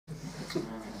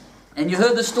And you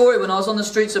heard the story when I was on the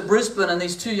streets of Brisbane and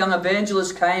these two young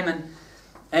evangelists came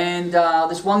and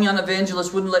this one young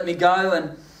evangelist wouldn't let me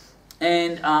go,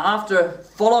 and after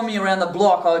following me around the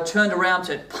block, I turned around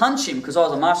to punch him because I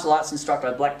was a martial arts instructor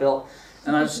at black belt,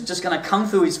 and I was just going to kung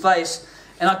fu his face.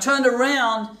 And I turned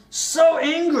around so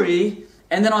angry,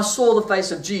 and then I saw the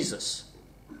face of Jesus.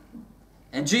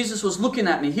 And Jesus was looking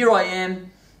at me. Here I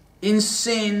am in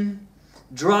sin,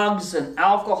 drugs and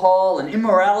alcohol and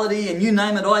immorality and you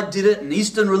name it, I did it, and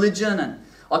Eastern religion, and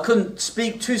I couldn't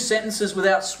speak 2 sentences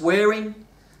without swearing.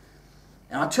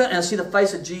 And I turned and I see the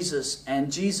face of Jesus,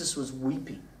 and Jesus was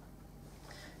weeping.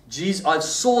 I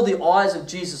saw the eyes of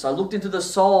Jesus. I looked into the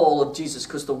soul of Jesus,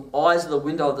 because the eyes are the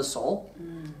window of the soul.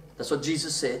 That's what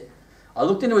Jesus said. I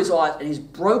looked into his eyes, and he's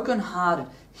broken-hearted.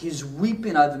 He's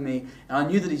weeping over me, and I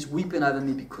knew that he's weeping over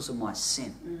me because of my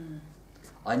sin.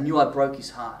 I knew I broke his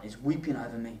heart. He's weeping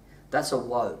over me. That's a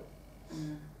woe.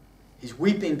 He's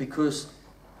weeping because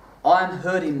I'm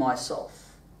hurting myself.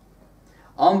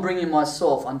 I'm bringing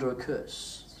myself under a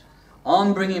curse.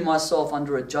 I'm bringing myself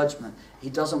under a judgment. He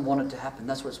doesn't want it to happen.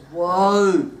 That's what it's,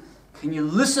 whoa. Can you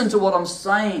listen to what I'm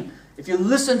saying? If you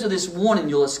listen to this warning,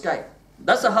 you'll escape.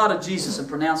 That's the heart of Jesus in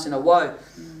pronouncing a woe.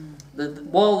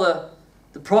 While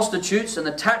the prostitutes and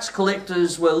the tax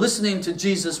collectors were listening to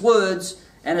Jesus' words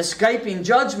and escaping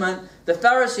judgment, the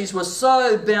Pharisees were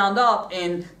so bound up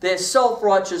in their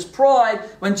self-righteous pride.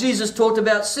 When Jesus talked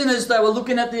about sinners, they were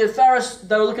looking at the Pharisees,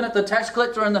 they were looking at the tax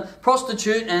collector and the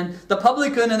prostitute and the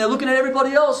publican, and they're looking at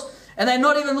everybody else, and they're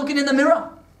not even looking in the mirror.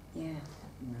 Yeah.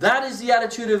 That is the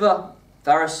attitude of a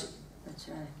Pharisee. That's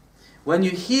right. When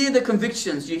you hear the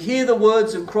convictions, you hear the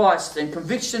words of Christ, and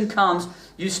conviction comes,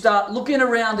 you start looking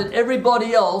around at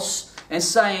everybody else and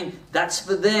saying, that's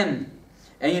for them.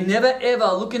 And you never ever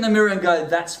look in the mirror and go,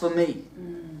 that's for me.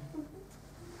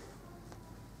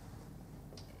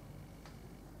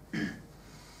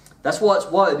 That's why it's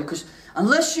woe, because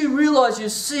unless you realize your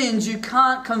sins, you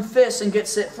can't confess and get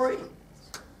set free.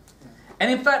 And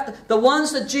in fact, the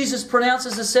ones that Jesus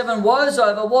pronounces the 7 woes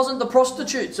over wasn't the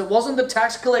prostitutes, it wasn't the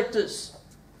tax collectors.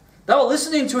 They were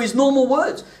listening to his normal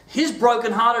words. He's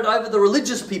brokenhearted over the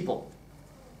religious people.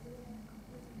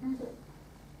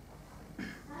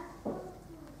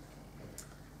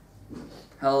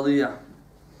 Hallelujah.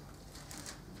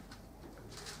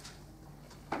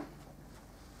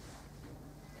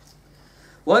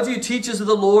 Woe to you, teachers of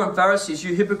the law and Pharisees,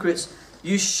 you hypocrites!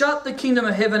 You shut the kingdom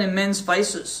of heaven in men's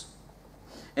faces,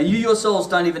 and you yourselves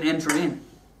don't even enter in.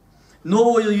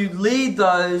 Nor will you lead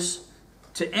those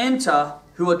to enter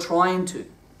who are trying to.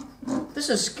 This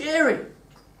is scary.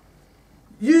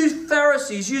 You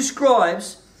Pharisees, you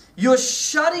scribes, you're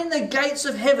shutting the gates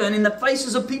of heaven in the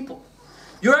faces of people.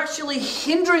 You're actually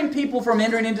hindering people from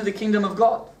entering into the kingdom of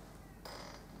God.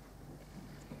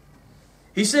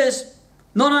 He says,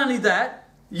 not only that,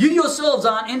 you yourselves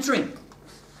aren't entering.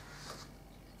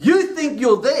 You think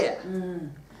you're there.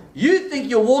 You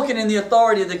think you're walking in the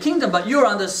authority of the kingdom, but you're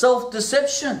under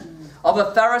self-deception of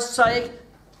a Pharisaic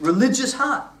religious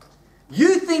heart.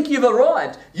 You think you've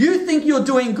arrived. You think you're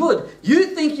doing good. You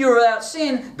think you're without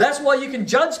sin. That's why you can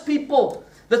judge people.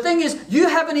 The thing is, you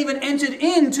haven't even entered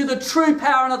into the true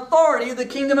power and authority of the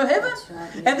kingdom of heaven. Right,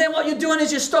 yeah. And then what you're doing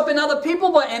is you're stopping other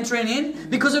people by entering in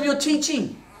because of your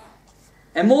teaching.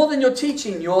 And more than your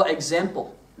teaching, your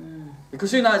example.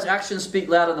 Because who knows, actions speak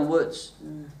louder than words.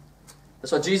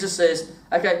 That's why Jesus says,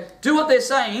 okay, do what they're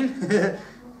saying,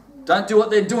 don't do what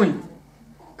they're doing.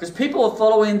 Because people are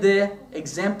following their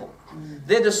example.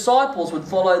 Their disciples would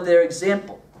follow their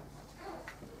example.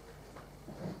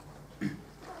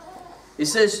 He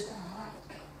says,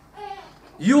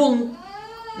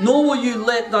 nor will you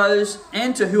let those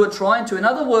enter who are trying to. In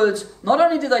other words, not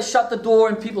only did they shut the door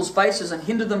in people's faces and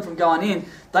hinder them from going in,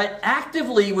 they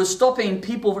actively were stopping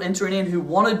people from entering in who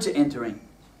wanted to enter in.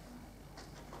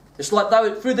 It's like they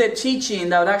would, through their teaching,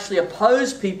 they would actually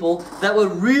oppose people that were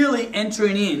really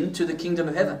entering into the kingdom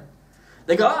of heaven.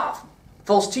 They go,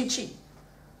 false teaching.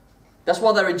 That's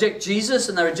why they reject Jesus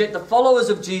and they reject the followers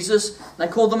of Jesus. They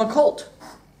call them a cult.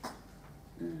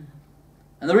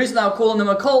 And the reason they were calling them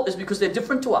a cult is because they're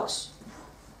different to us.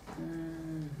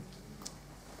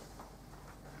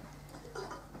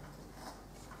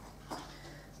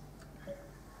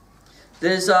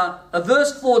 There's a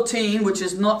verse 14 which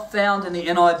is not found in the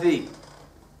NIV,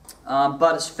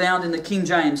 but it's found in the King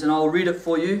James, and I'll read it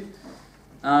for you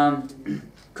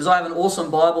because I have an awesome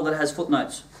Bible that has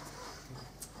footnotes.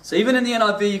 So even in the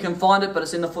NIV you can find it, but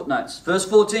it's in the footnotes. Verse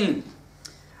 14.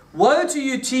 Woe to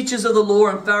you, teachers of the law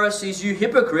and Pharisees, you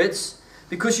hypocrites,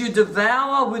 because you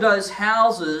devour widows'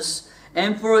 houses,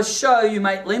 and for a show you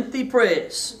make lengthy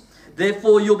prayers.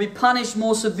 Therefore, you'll be punished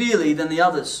more severely than the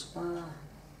others.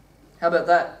 How about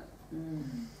that?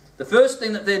 The first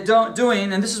thing that they're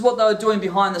doing, and this is what they were doing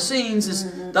behind the scenes,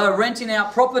 is they were renting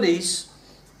out properties.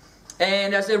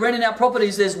 And as they're renting out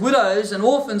properties, there's widows and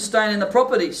orphans staying in the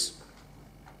properties.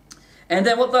 And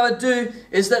then what they would do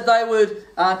is that they would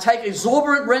take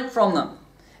exorbitant rent from them.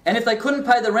 And if they couldn't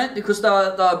pay the rent because they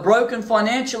were broken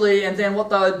financially, and then what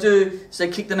they would do is they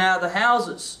kick them out of the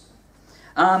houses.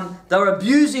 They were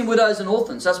abusing widows and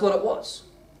orphans. That's what it was.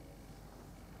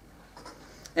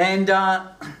 And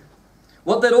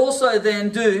what they'd also then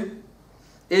do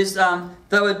is the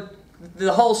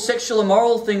whole sexual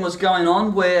immoral thing was going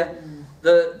on, where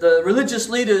the religious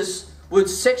leaders would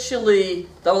they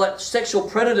were like sexual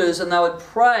predators, and they would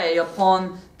prey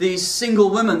upon these single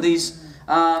women, these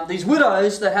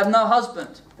widows that have no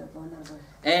husband.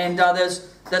 And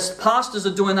there's pastors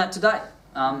are doing that today.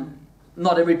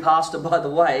 Not every pastor, by the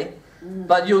way,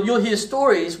 but you'll hear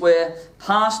stories where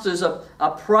pastors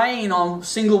are preying on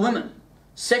single women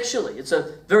sexually. It's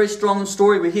a very strong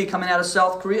story we hear coming out of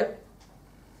South Korea.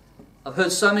 I've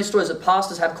heard so many stories that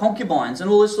pastors have concubines and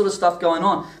all this sort of stuff going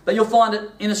on. But you'll find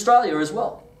it in Australia as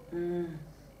well.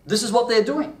 This is what they're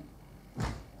doing.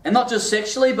 And not just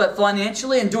sexually, but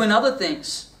financially and doing other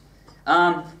things.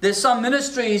 There's some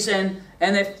ministries and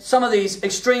some of these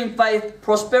extreme faith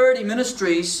prosperity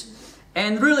ministries,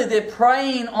 and really they're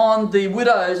preying on the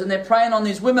widows and they're preying on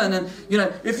these women. And, you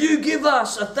know, if you give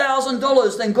us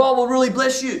 $1,000, then God will really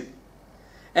bless you.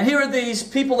 And here are these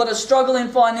people that are struggling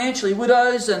financially,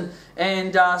 widows and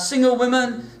single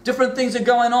women, different things are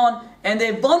going on, and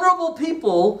they're vulnerable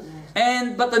people,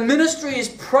 but the ministry is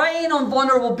preying on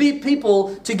vulnerable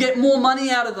people to get more money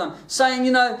out of them, saying,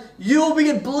 you know, you'll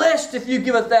be blessed if you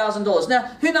give $1,000. Now,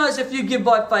 who knows, if you give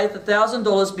by faith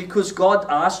 $1,000 because God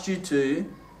asked you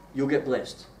to, you'll get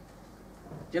blessed.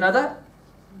 Do you know that?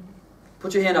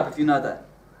 Put your hand up if you know that.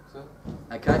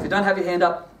 Okay, if you don't have your hand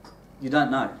up, you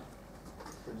don't know.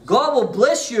 God will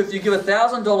bless you if you give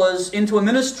 $1,000 into a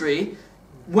ministry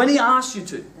when He asks you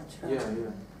to. That's right.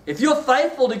 Yeah. If you're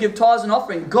faithful to give tithes and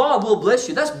offering, God will bless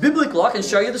you. That's biblical. I can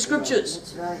show you the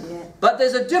scriptures. That's right, yeah. But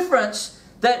there's a difference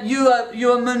that you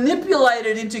are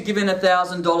manipulated into giving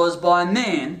 $1,000 by a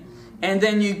man, and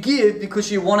then you give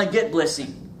because you want to get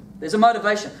blessing. There's a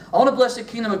motivation. I want to bless the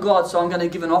kingdom of God, so I'm going to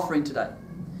give an offering today.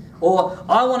 Or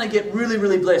I want to get really,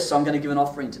 really blessed, so I'm going to give an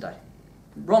offering today.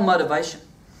 Wrong motivation.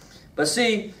 But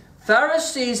see,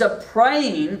 Pharisees are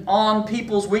preying on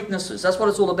people's weaknesses. That's what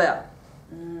it's all about.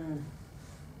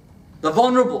 The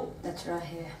vulnerable. That's right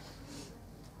here.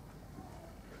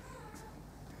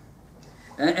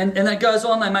 And it goes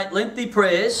on, they make lengthy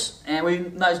prayers, and we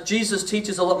know Jesus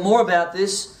teaches a lot more about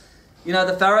this. You know,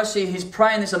 the Pharisee, he's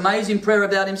praying this amazing prayer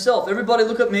about himself. Everybody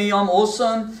look at me, I'm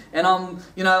awesome, and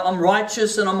I'm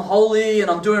righteous, and I'm holy, and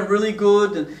I'm doing really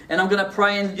good, and I'm going to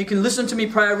pray, and you can listen to me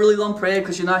pray a really long prayer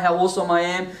because you know how awesome I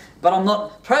am, but I'm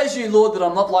not, praise you Lord that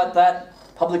I'm not like that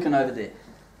publican over there.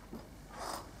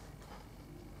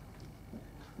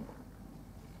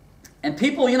 And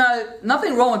people, you know,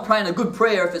 nothing wrong with praying a good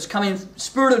prayer if it's coming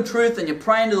spirit and truth and you're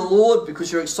praying to the Lord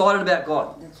because you're excited about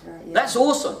God. That's right, yeah. That's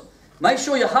awesome. Make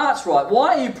sure your heart's right.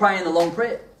 Why are you praying the long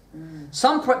prayer?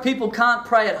 Some people can't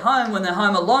pray at home when they're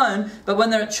home alone, but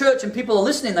when they're at church and people are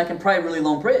listening, they can pray really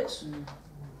long prayers.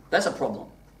 That's a problem.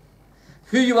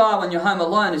 Who you are when you're home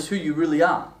alone is who you really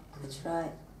are. That's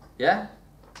right. Yeah?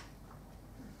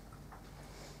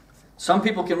 Some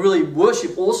people can really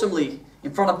worship awesomely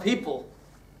in front of people,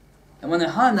 and when they're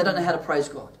home, they don't know how to praise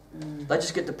God. They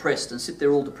just get depressed and sit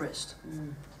there all depressed.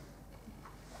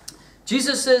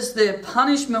 Jesus says their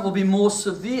punishment will be more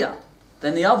severe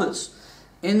than the others.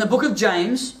 In the book of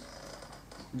James,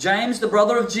 the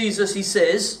brother of Jesus, he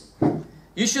says,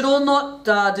 you should all not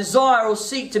desire or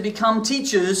seek to become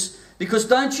teachers, because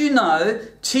don't you know,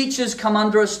 teachers come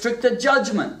under a stricter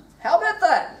judgment. How about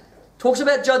that? Talks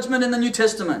about judgment in the New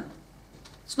Testament.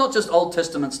 It's not just Old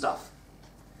Testament stuff.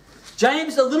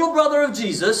 James, the little brother of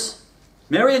Jesus,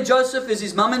 Mary and Joseph is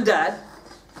his mum and dad.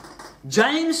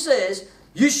 James says,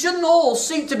 you shouldn't all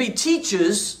seek to be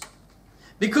teachers,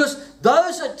 because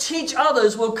those that teach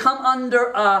others will come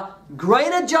under a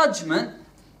greater judgment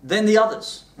than the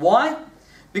others. Why?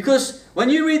 Because when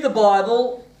you read the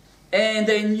Bible and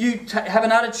then you have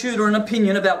an attitude or an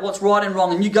opinion about what's right and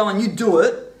wrong, and you go and you do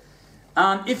it,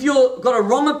 if you've got a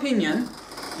wrong opinion,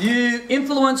 you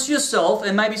influence yourself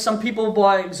and maybe some people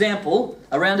by example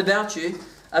around about you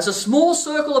as a small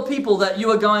circle of people that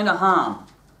you are going to harm.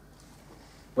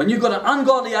 When you've got an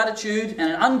ungodly attitude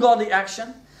and an ungodly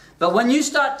action, but when you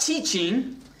start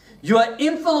teaching, you are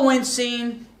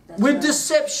influencing with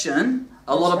deception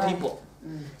a lot of people.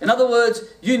 In other words,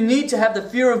 you need to have the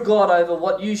fear of God over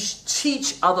what you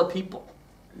teach other people.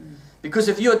 Because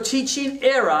if you're teaching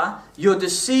error, you're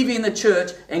deceiving the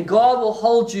church, and God will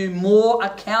hold you more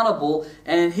accountable,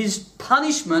 and His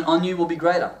punishment on you will be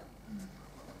greater.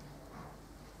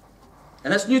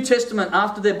 And that's New Testament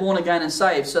after they're born again and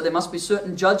saved. So there must be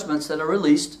certain judgments that are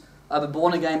released over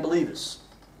born again believers.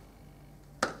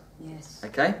 Yes.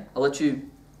 Okay? I'll let you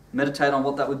meditate on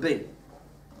what that would be.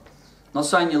 Not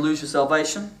saying you lose your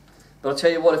salvation, but I'll tell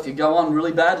you what, if you go on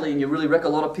really badly and you really wreck a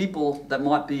lot of people, that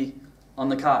might be on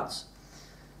the cards.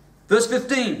 Verse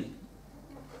 15.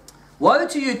 Woe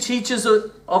to you, teachers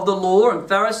of the law and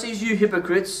Pharisees, you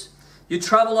hypocrites! You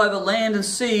travel over land and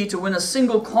sea to win a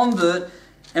single convert,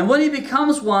 and when he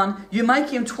becomes one, you make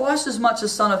him twice as much a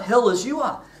son of hell as you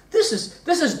are. This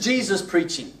is Jesus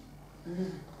preaching.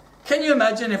 Can you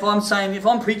imagine if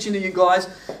I'm preaching to you guys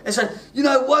and saying, you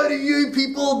know, woe to you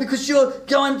people because you're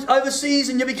going overseas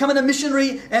and you're becoming a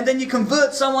missionary, and then you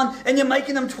convert someone and you're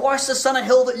making them twice the son of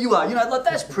hell that you are. You know, like,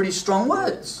 that's pretty strong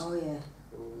words. Oh yeah,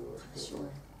 for sure.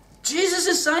 Jesus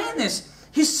is saying this.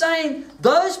 He's saying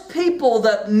those people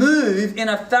that move in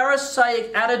a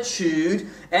Pharisaic attitude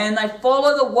and they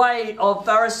follow the way of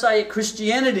Pharisaic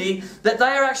Christianity, that they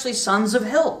are actually sons of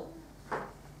hell.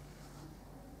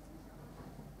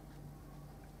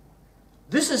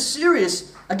 This is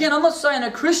serious. Again, I'm not saying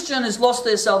a Christian has lost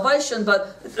their salvation,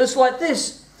 but it's like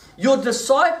this. You're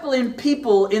discipling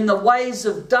people in the ways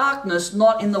of darkness,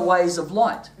 not in the ways of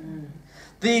light.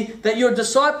 That you're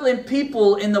discipling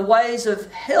people in the ways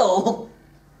of hell,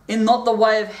 in not the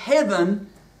way of heaven.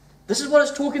 This is what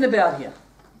it's talking about here.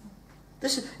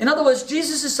 In other words,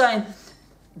 Jesus is saying,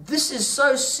 this is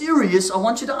so serious, I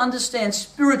want you to understand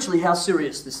spiritually how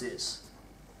serious this is.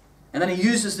 And then he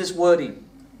uses this wording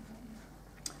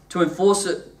to enforce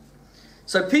it.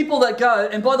 So people that go,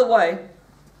 and by the way,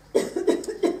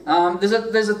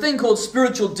 there's a thing called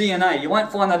spiritual DNA. You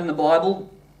won't find that in the Bible,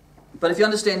 but if you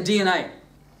understand DNA.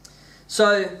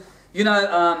 So, you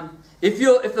know, if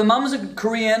the mums are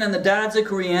Korean and the dads are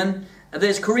Korean,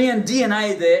 there's Korean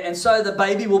DNA there, and so the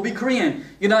baby will be Korean.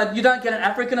 You know, you don't get an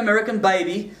African American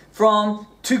baby from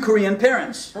two Korean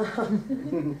parents.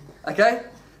 Okay?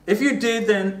 If you did,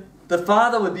 then the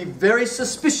father would be very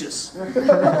suspicious. No,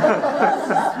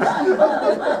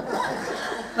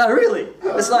 really.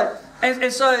 It's like,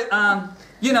 and so,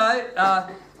 you know,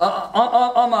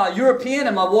 I'm a European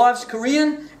and my wife's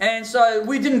Korean, and so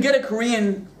we didn't get a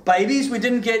Korean babies, we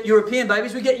didn't get European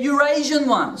babies, we get Eurasian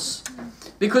ones.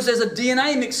 Because there's a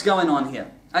DNA mix going on here.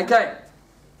 Okay.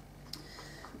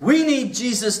 We need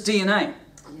Jesus' DNA.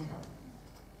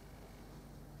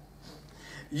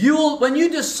 When you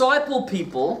disciple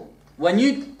people, when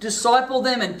you disciple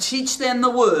them and teach them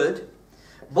the Word,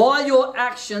 by your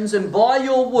actions and by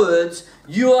your words,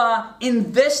 you are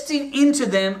investing into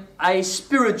them a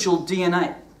spiritual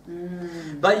DNA.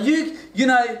 But you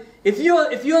know, if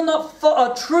you're not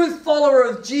a true follower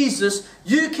of Jesus,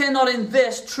 you cannot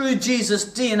invest true Jesus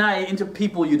DNA into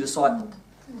people you disciple.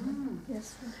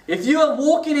 If you are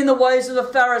walking in the ways of the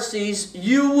Pharisees,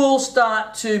 you will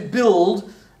start to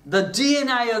build the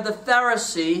DNA of the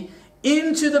Pharisee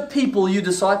into the people you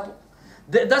disciple.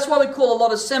 That's why we call a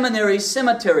lot of seminaries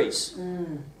cemeteries.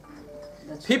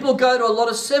 People go to a lot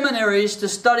of seminaries to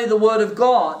study the Word of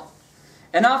God.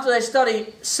 And after they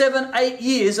study 7-8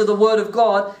 years of the Word of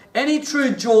God, any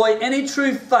true joy, any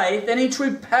true faith, any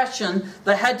true passion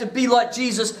they had to be like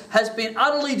Jesus has been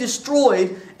utterly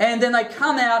destroyed. And then they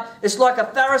come out, it's like a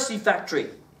Pharisee factory.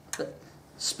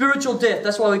 Spiritual death,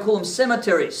 that's why we call them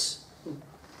cemeteries.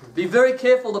 Be very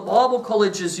careful the Bible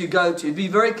colleges you go to. Be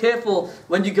very careful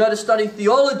when you go to study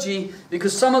theology,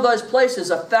 because some of those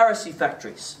places are Pharisee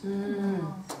factories.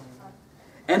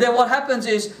 And then what happens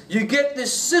is you get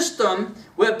this system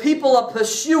where people are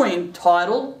pursuing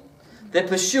title, they're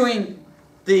pursuing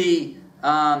the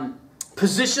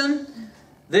position,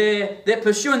 they're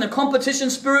pursuing the competition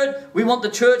spirit. We want the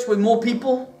church with more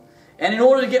people. And in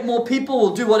order to get more people,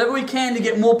 we'll do whatever we can to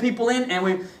get more people in.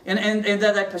 And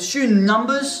they pursue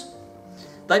numbers.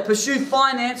 They pursue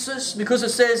finances, because it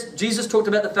says, Jesus talked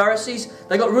about the Pharisees.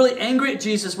 They got really angry at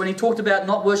Jesus when he talked about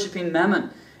not worshipping mammon.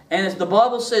 And as the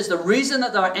Bible says, the reason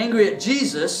that they were angry at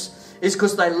Jesus is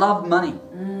because they loved money.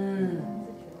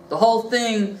 The whole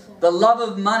thing, the love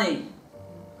of money,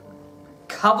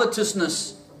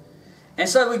 covetousness. And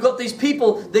so we've got these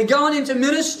people, they're going into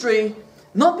ministry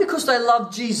not because they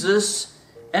love Jesus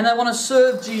and they want to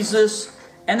serve Jesus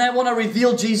and they want to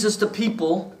reveal Jesus to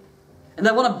people and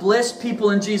they want to bless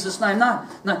people in Jesus' name. No.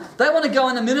 They want to go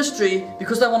into ministry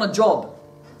because they want a job.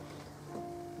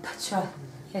 That's right.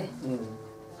 Yeah.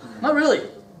 Not really.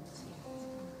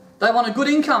 They want a good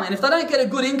income. And if they don't get a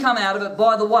good income out of it,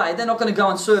 by the way, they're not going to go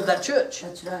and serve that church.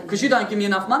 That's right. Because you don't give me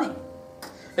enough money.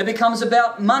 It becomes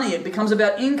about money. It becomes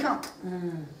about income.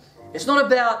 It's not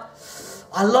about,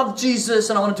 I love Jesus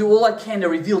and I want to do all I can to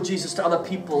reveal Jesus to other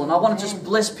people. And I want to just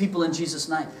bless people in Jesus'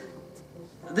 name.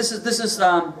 This is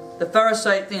the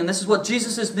Pharisaic thing. And this is what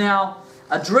Jesus is now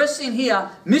addressing here.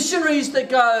 Missionaries that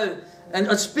go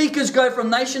and speakers go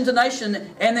from nation to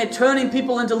nation and they're turning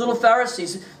people into little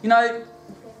Pharisees. You know,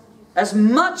 as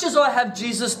much as I have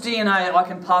Jesus' DNA, I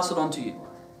can pass it on to you.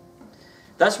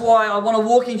 That's why I want to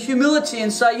walk in humility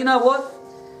and say, you know what?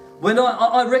 When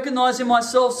I recognize in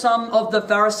myself some of the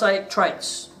Pharisaic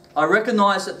traits. I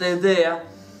recognize that they're there.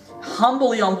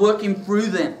 Humbly, I'm working through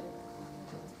them.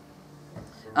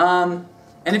 And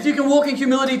if you can walk in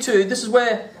humility too, this is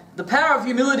where the power of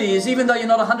humility is, even though you're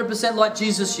not 100% like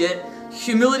Jesus yet,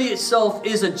 humility itself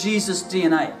is a Jesus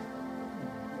DNA.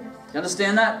 You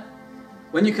understand that?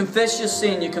 When you confess your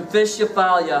sin, you confess your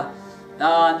failure,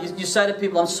 you say to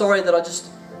people, I'm sorry that I just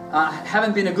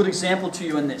haven't been a good example to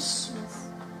you in this.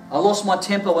 I lost my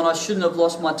temper when I shouldn't have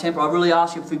lost my temper. I really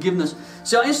ask you forgiveness.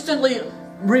 So I instantly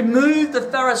remove the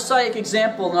Pharisaic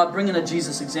example and I bring in a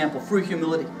Jesus example through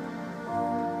humility.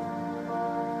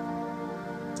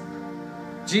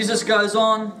 Jesus goes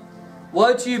on,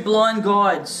 woe to you blind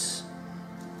guides.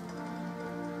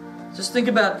 Just think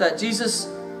about that.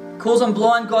 Jesus calls on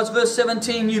blind guides. Verse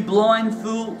 17, you blind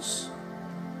fools.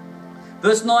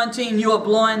 Verse 19, you are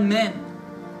blind men.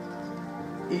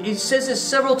 He says this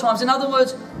several times. In other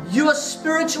words, you are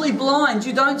spiritually blind.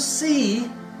 You don't see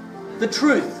the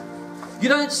truth. You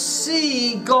don't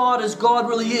see God as God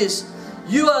really is.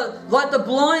 You are like the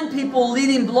blind people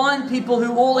leading blind people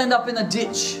who all end up in a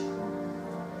ditch.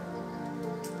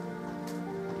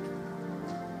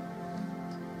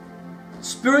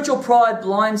 Spiritual pride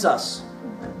blinds us.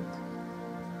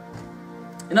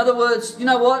 In other words, you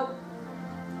know what?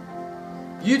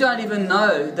 You don't even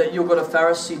know that you've got a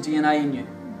Pharisee DNA in you.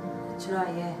 That's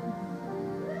right, yeah.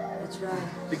 That's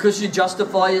right. Because you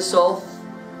justify yourself,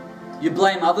 you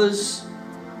blame others,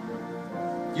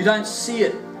 you don't see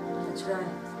it. That's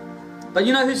right. But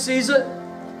you know who sees it?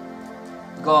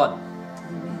 God.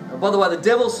 Amen. By the way, the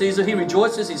devil sees it, he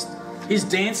rejoices, he's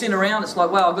dancing around. It's like,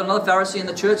 wow, I've got another Pharisee in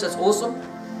the church, that's awesome.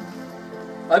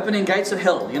 Opening gates of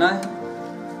hell, you know.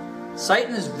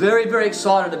 Satan is very, very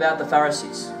excited about the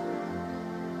Pharisees.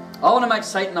 I want to make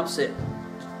Satan upset.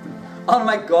 I want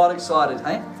to make God excited,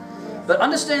 hey? But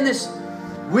understand this.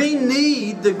 We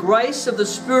need the grace of the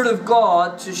Spirit of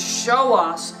God to show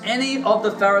us any of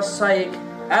the Pharisaic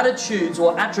attitudes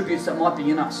or attributes that might be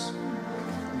in us.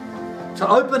 To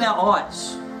open our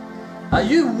eyes. Are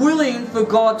you willing for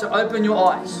God to open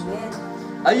your eyes?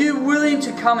 Amen. Are you willing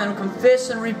to come and confess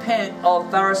and repent of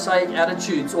Pharisaic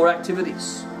attitudes or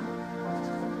activities?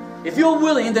 If you're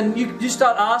willing, then you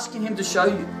start asking Him to show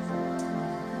you.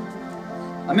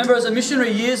 I remember as a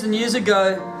missionary years and years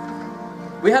ago,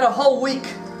 we had a whole week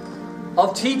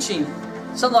of teaching,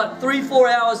 something like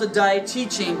 3-4 hours a day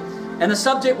teaching, and the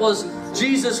subject was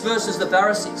Jesus versus the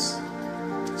Pharisees.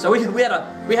 So we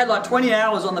had like 20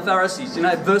 hours on the Pharisees, you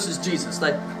know, versus Jesus.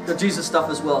 They got Jesus stuff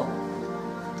as well.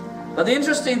 But the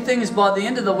interesting thing is, by the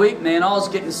end of the week, man, I was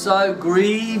getting so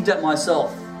grieved at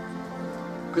myself.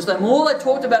 Because the more they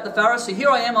talked about the Pharisee, here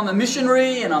I am, I'm a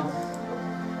missionary, and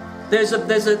there's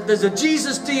a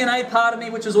Jesus DNA part of me,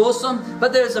 which is awesome,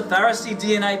 but there's a Pharisee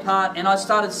DNA part, and I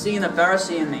started seeing the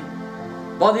Pharisee in me.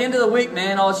 By the end of the week,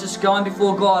 man, I was just going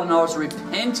before God, and I was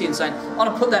repenting, saying, I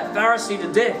want to put that Pharisee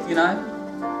to death, you know.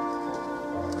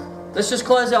 Let's just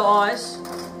close our eyes.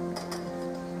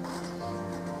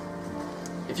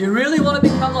 If you really want to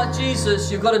become like Jesus,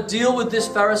 you've got to deal with this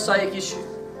Pharisaic issue.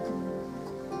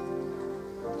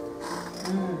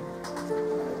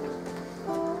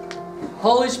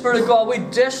 Holy Spirit of God, we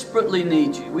desperately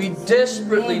need you. We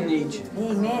desperately need you.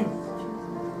 Amen.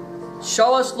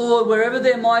 Show us, Lord, wherever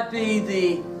there might be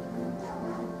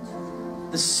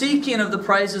the seeking of the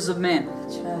praises of men.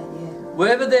 That's right, yeah.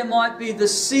 Wherever there might be the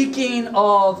seeking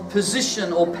of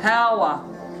position or power.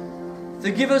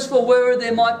 Forgive us for wherever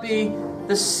there might be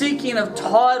the seeking of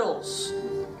titles.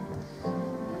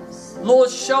 Lord,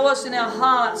 show us in our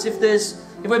hearts if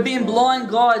we're being blind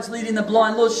guides leading the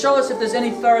blind. Lord, show us if there's any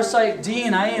Pharisaic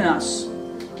DNA in us.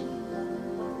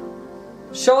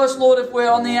 Show us, Lord, if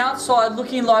we're on the outside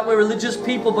looking like we're religious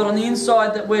people, but on the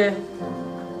inside that we're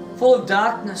full of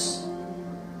darkness.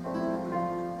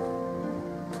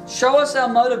 Show us our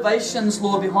motivations,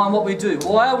 Lord, behind what we do.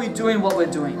 Why are we doing what we're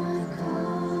doing?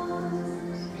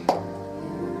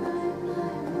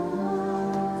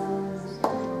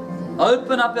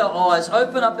 Open up our eyes,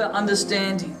 open up our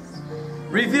understanding.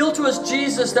 Reveal to us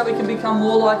Jesus that we can become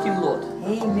more like Him, Lord.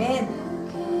 Amen.